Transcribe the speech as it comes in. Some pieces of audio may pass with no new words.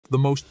The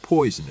most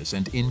poisonous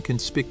and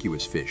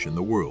inconspicuous fish in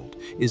the world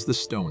is the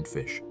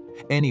stonefish.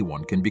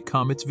 Anyone can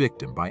become its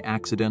victim by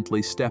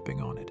accidentally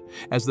stepping on it,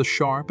 as the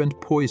sharp and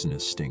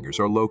poisonous stingers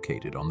are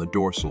located on the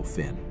dorsal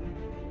fin.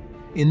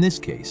 In this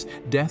case,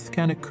 death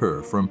can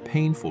occur from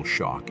painful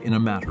shock in a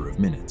matter of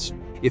minutes.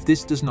 If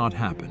this does not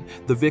happen,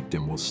 the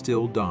victim will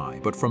still die,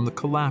 but from the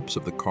collapse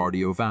of the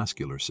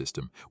cardiovascular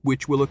system,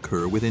 which will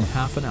occur within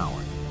half an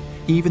hour.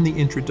 Even the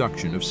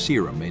introduction of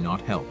serum may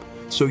not help,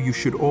 so you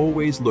should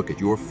always look at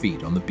your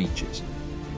feet on the beaches.